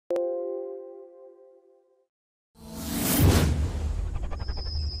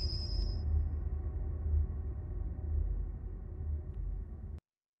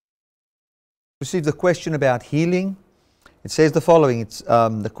Received a question about healing. It says the following.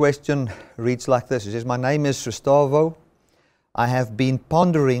 The question reads like this. It says, my name is Gustavo. I have been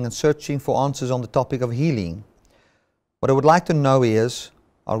pondering and searching for answers on the topic of healing. What I would like to know is,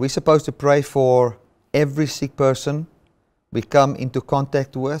 are we supposed to pray for every sick person we come into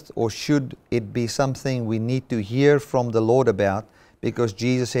contact with, or should it be something we need to hear from the Lord about, because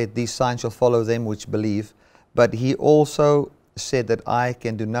Jesus said, these signs shall follow them which believe, but He also said that I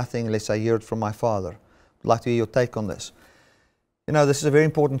can do nothing unless I hear it from my Father. I'd like to hear your take on this. You know, this is a very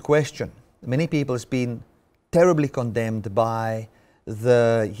important question. Many people have been terribly condemned by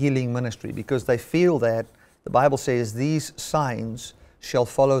the healing ministry because they feel that the Bible says these signs shall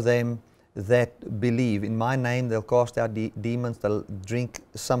follow them that believe. In my name they'll cast out demons, they'll drink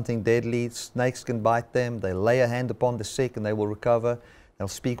something deadly, snakes can bite them, they'll lay a hand upon the sick and they will recover, they'll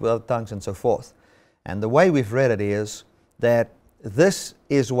speak with other tongues and so forth. And the way we've read it is that this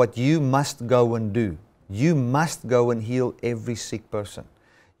is what you must go and do. You must go and heal every sick person.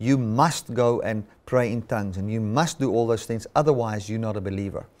 You must go and pray in tongues, and you must do all those things, otherwise you're not a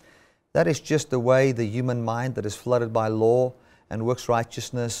believer. That is just the way the human mind that is flooded by law and works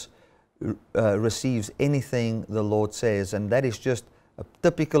righteousness receives anything the Lord says, and that is just a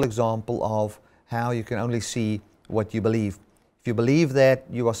typical example of how you can only see what you believe. If you believe that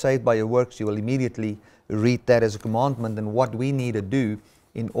you are saved by your works, you will immediately read that as a commandment and what we need to do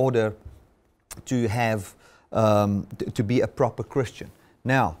in order to have to be a proper Christian.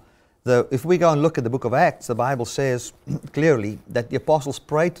 Now, if we go and look at the book of Acts, the Bible says clearly that the apostles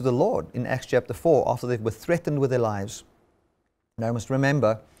prayed to the Lord in Acts chapter 4 after they were threatened with their lives. Now, you must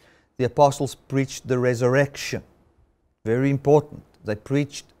remember, the apostles preached the resurrection. Very important. They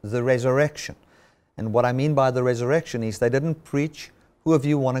preached the resurrection. And what I mean by the resurrection is they didn't preach, who of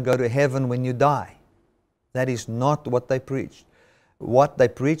you want to go to heaven when you die? That is not what they preached. What they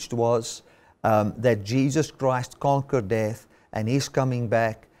preached was that Jesus Christ conquered death and He's coming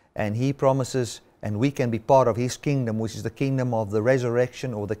back and He promises, and we can be part of His kingdom, which is the kingdom of the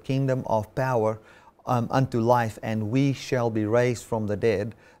resurrection or the kingdom of power unto life, and we shall be raised from the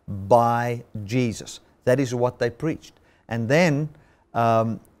dead by Jesus. That is what they preached. And then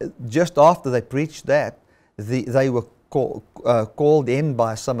just after they preached that, they were called in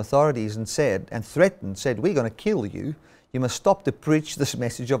by some authorities and threatened, we're going to kill you. You must stop to preach this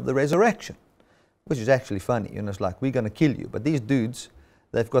message of the resurrection. Which is actually funny, you know, it's like, we're going to kill you. But these dudes,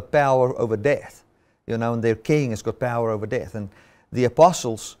 they've got power over death, you know, and their king has got power over death. And the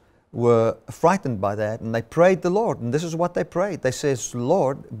apostles were frightened by that, and they prayed the Lord. And this is what they prayed. They says,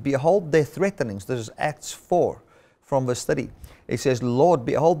 Lord, behold their threatenings. This is Acts 4 from verse 30. It says, Lord,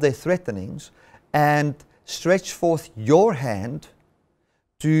 behold their threatenings, and stretch forth your hand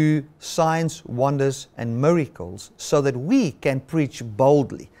to signs, wonders, and miracles, so that we can preach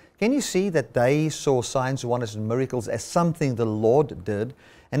boldly. Can you see that they saw signs, wonders, and miracles as something the Lord did,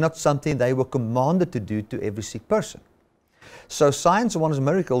 and not something they were commanded to do to every sick person? So signs, wonders, and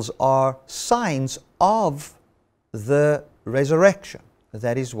miracles are signs of the resurrection.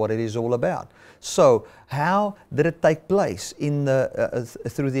 That is what it is all about. So how did it take place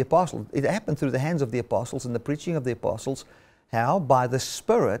through the apostles? It happened through the hands of the apostles and the preaching of the apostles. How? By the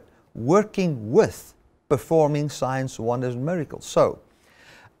Spirit working with performing signs, wonders, and miracles. So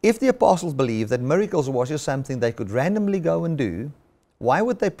if the apostles believed that miracles was just something they could randomly go and do, why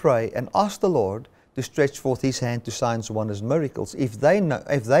would they pray and ask the Lord to stretch forth His hand to signs, wonders, and miracles if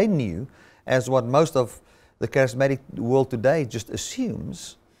they knew, as what most of the charismatic world today just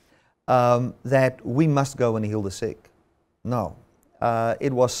assumes, that we must go and heal the sick? No.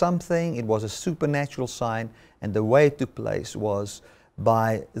 It was a supernatural sign, and the way it took place was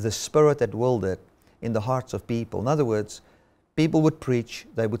by the Spirit that willed it in the hearts of people. In other words, people would preach,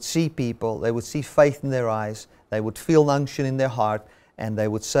 they would see people, they would see faith in their eyes, they would feel unction in their heart, and they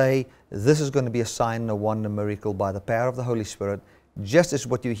would say, this is going to be a sign, a wonder, a miracle by the power of the Holy Spirit, just as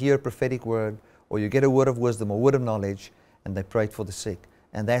what you hear a prophetic word, or you get a word of wisdom, or word of knowledge, and they prayed for the sick.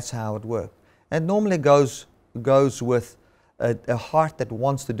 And that's how it worked. And it normally goes with a heart that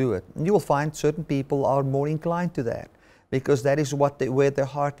wants to do it. And you will find certain people are more inclined to that, because that is where their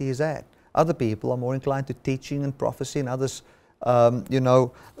heart is at. Other people are more inclined to teaching and prophecy, and others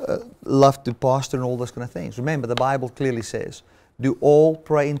love to pastor and all those kind of things. Remember, the Bible clearly says, do all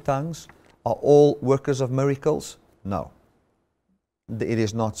pray in tongues? Are all workers of miracles? No. It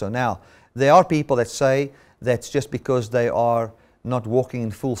is not so. Now, there are people that say that's just because they are not walking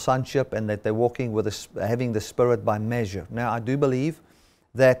in full sonship and that they're walking with having the Spirit by measure. Now, I do believe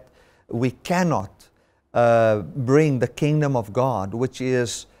that we cannot bring the kingdom of God, which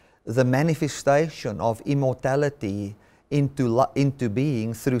is the manifestation of immortality into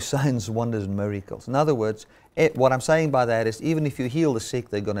being through signs, wonders, and miracles. In other words, what I'm saying by that is even if you heal the sick,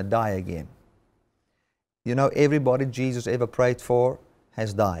 they're going to die again. You know, everybody Jesus ever prayed for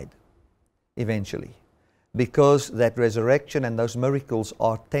has died eventually, because that resurrection and those miracles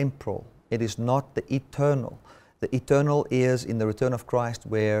are temporal. It is not the eternal. The eternal is in the return of Christ,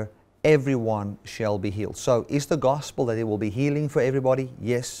 where everyone shall be healed. So is the gospel that there will be healing for everybody?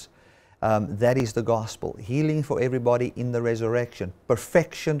 Yes. That is the gospel. Healing for everybody in the resurrection.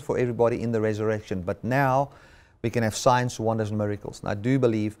 Perfection for everybody in the resurrection. But now we can have signs, wonders, and miracles. And I do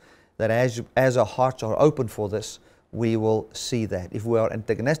believe that as our hearts are open for this, we will see that. If we are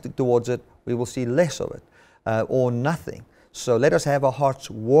antagonistic towards it, we will see less of it or nothing. So let us have our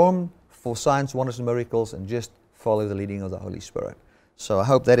hearts warm for signs, wonders, and miracles, and just follow the leading of the Holy Spirit. So I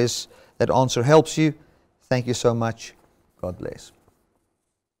hope that answer helps you. Thank you so much. God bless.